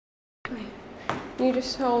You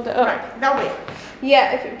just hold it up. Right, that way.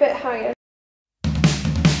 Yeah, if it's a bit higher.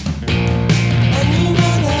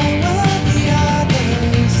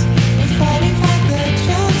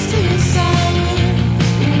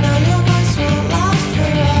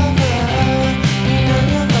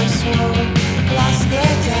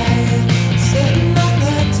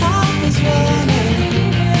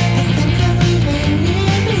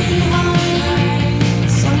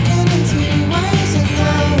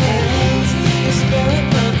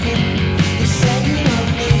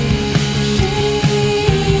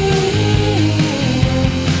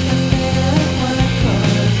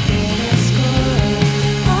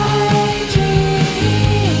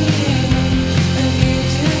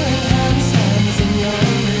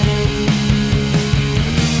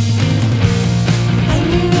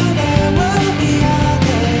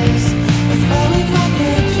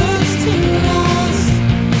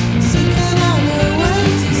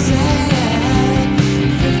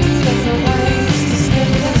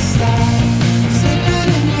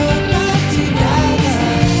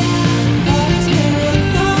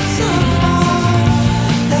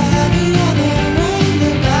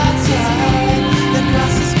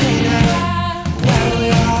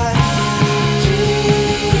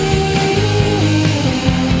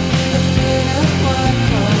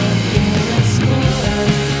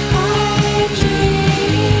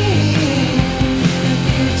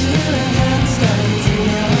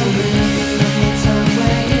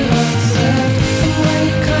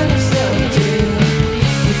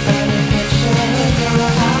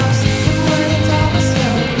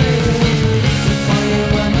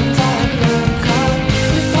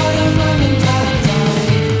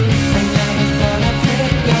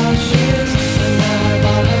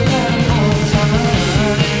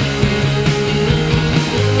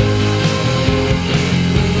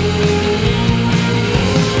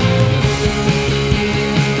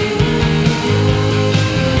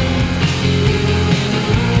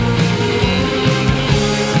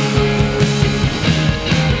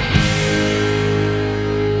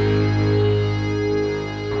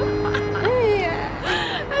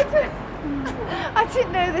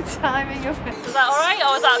 Timing of it. Was that alright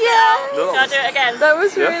or was that yeah. Can I do it again? That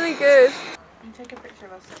was really good. Can you take a picture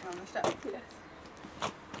of us sitting on the step?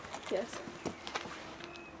 Yes.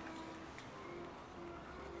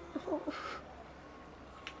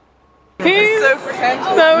 Yes. So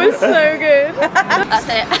pretentious. That was so good. That's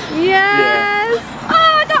it. Yes.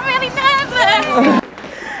 Oh, I got really nervous.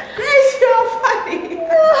 Grace, you're funny.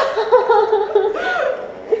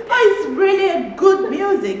 Oh, it's really good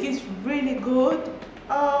music. It's really good.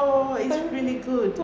 Oh, it's really good.